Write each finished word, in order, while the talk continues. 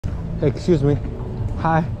Excuse me.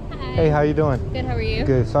 Hi. Hi. Hey, how you doing? Good, how are you?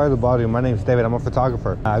 Good. Sorry to bother you. My name's David. I'm a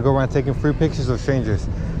photographer. I go around taking free pictures of strangers.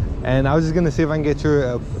 And I was just gonna see if I can get you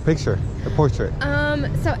a picture, a portrait.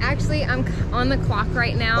 So actually I'm on the clock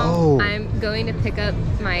right now. Oh. I'm going to pick up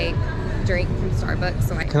my drink from Starbucks,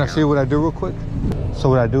 so Can I show you what I do real quick? So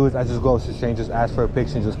what I do is I just go to strangers, ask for a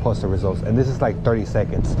picture, and just post the results. And this is like 30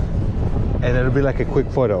 seconds. And it'll be like a quick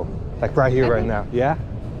photo, like right here, right now. Yeah?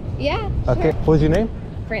 Yeah, Okay. sure. What's your name?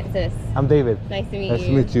 Francis. I'm David. Nice to meet you. Nice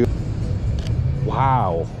to meet you.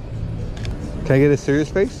 Wow. Can I get a serious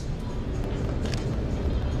face?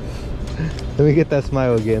 Let me get that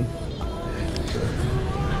smile again.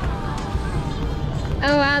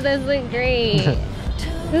 Oh wow, those look great.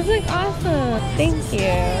 Those look awesome. Thank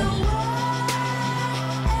you.